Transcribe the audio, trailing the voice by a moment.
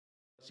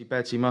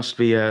Betsy, must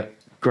be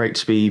great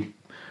to be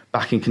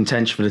back in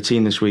contention for the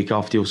team this week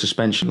after your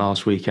suspension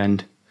last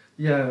weekend.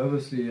 Yeah,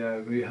 obviously,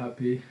 very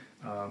happy.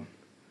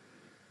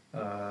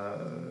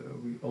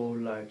 We all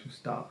like to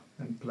start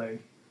and play.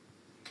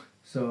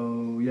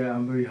 So yeah,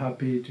 I'm very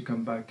happy to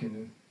come back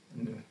in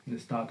the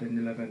starting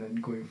 11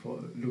 and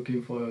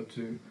looking forward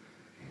to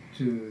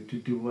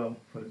do well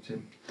for the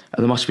team.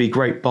 There must be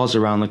great buzz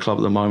around the club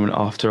at the moment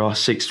after our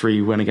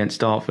 6-3 win against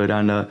Dartford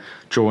and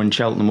drawing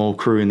Cheltenham all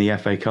crew in the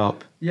FA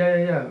Cup.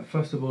 Yeah.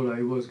 First of all,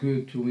 it was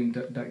good to win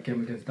that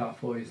game against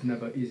Dartford. It's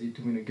never easy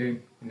to win a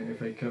game in the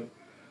FA Cup.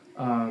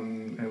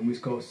 And we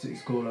scored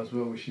 6 goals as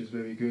well, which is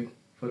very good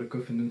for the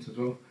confidence as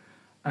well.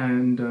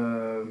 And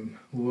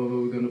whoever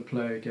we're going to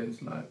play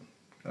against, like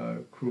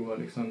Crewe,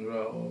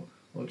 Alexandra or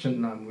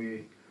Cheltenham,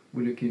 we're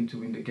looking to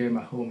win the game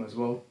at home as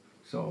well.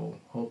 So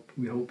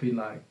we're hoping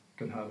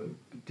can have a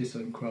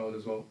decent crowd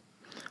as well.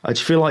 Do you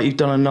feel like you've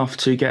done enough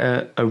to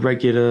get a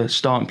regular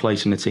starting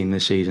place in the team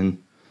this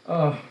season?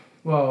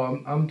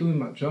 Well, I'm doing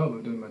my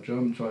job.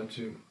 I'm trying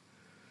to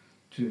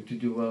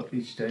do well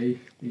each day,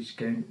 each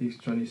game, each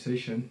training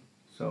session.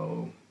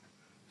 So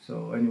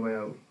anyway,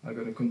 I'm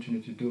going to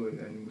continue to do it,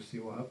 and we'll see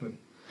what happens.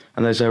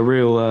 And there's a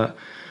real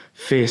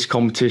fierce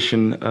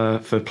competition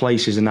for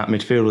places in that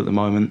midfield at the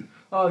moment.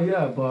 Oh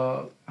yeah,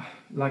 but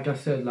like I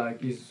said,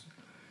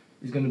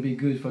 it's going to be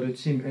good for the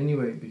team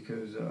anyway,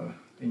 because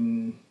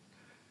in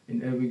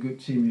every good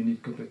team you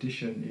need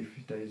competition.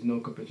 If there is no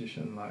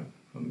competition, like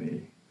for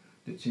me,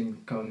 the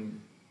team can't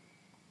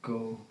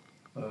go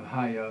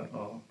higher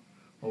or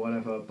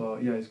whatever.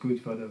 But yeah, it's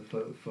good for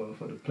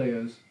the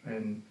players,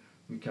 and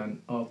we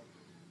can up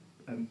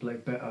and play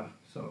better.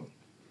 So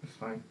it's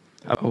fine.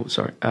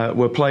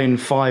 We're playing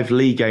 5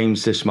 league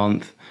games this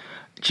month.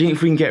 Do you think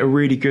if we can get a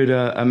really good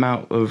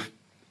amount of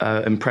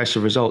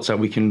impressive results that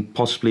we can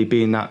possibly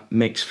be in that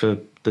mix for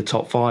the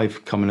top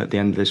 5 coming at the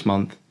end of this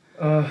month?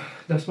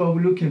 That's what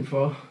we're looking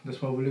for.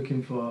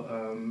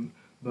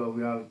 But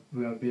we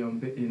have been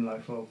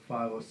unbeaten for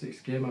 5 or 6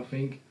 games, I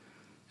think.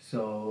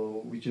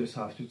 So we just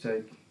have to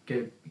take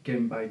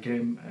game by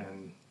game,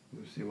 and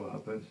we'll see what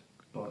happens.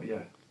 But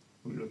yeah,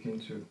 we're looking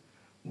to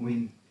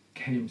win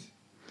games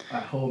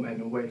at home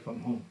and away from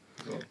home.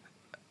 So.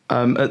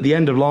 At the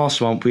end of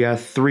last month, we had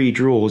 3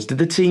 draws. Did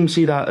the team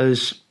see that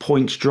as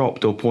points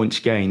dropped or points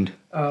gained?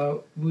 I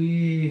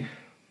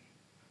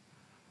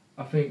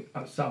think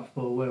at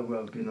Southport we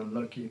have been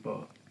unlucky,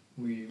 but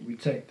we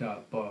take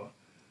that. But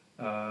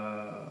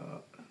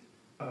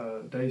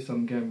there is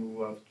some game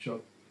we have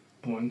dropped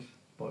points,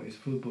 but it's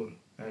football,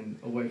 and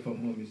away from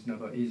home is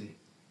never easy.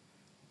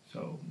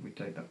 So we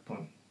take that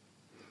point.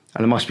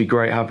 And it must be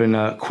great having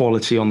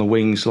quality on the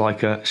wings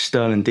like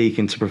Sterling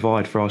Deacon to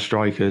provide for our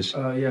strikers.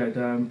 Yeah,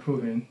 they're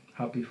improving.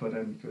 Happy for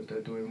them because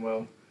they're doing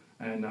well,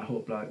 and I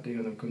hope they're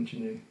going to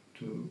continue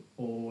to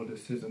all the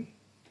season.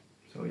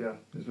 So yeah,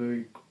 it's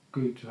very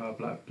good to have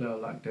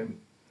players like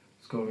them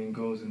scoring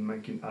goals and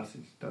making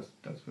assists.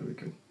 That's very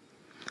good.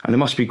 And it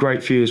must be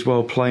great for you as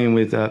well playing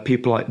with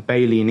people like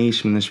Bailey and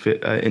Eastman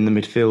in the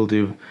midfield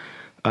who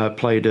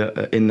played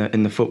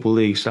in the football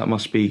league. So that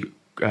must be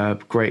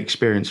great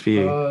experience for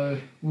you.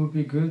 Would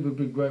be good. Would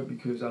be great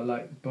because I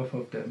like both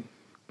of them.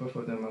 Both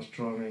of them are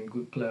strong and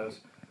good players,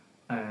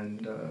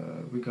 and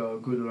we got a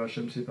good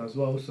relationship as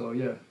well. So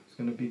yeah, it's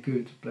going to be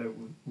good to play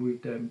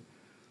with them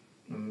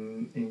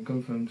in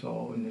conference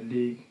or in the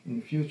league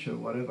in the future,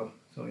 whatever.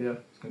 So yeah,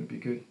 it's going to be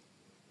good.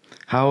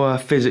 How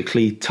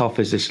physically tough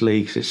is this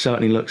league? 'Cause it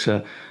certainly looks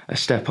a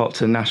step up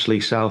to National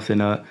League South in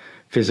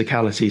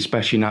physicality,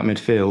 especially in that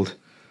midfield.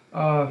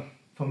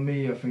 For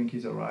me, I think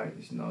it's alright.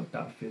 It's not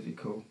that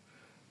physical.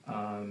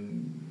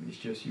 It's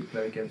just you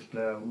play against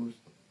players who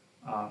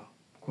are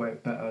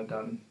quite better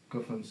than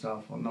Conference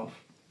South or North.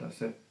 That's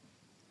it.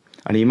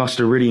 And you must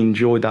have really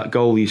enjoyed that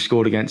goal you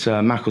scored against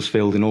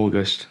Macclesfield in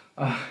August.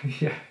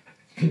 Yeah,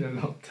 it's been a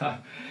long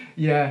time.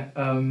 Yeah,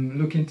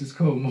 looking to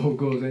score more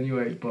goals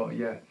anyway. But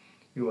yeah,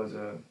 it was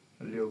a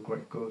little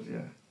great goals,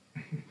 yeah.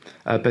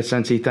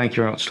 Bedsente, thank you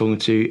very much for talking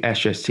to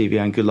SUFCtv,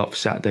 and good luck for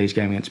Saturday's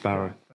game against Barrow.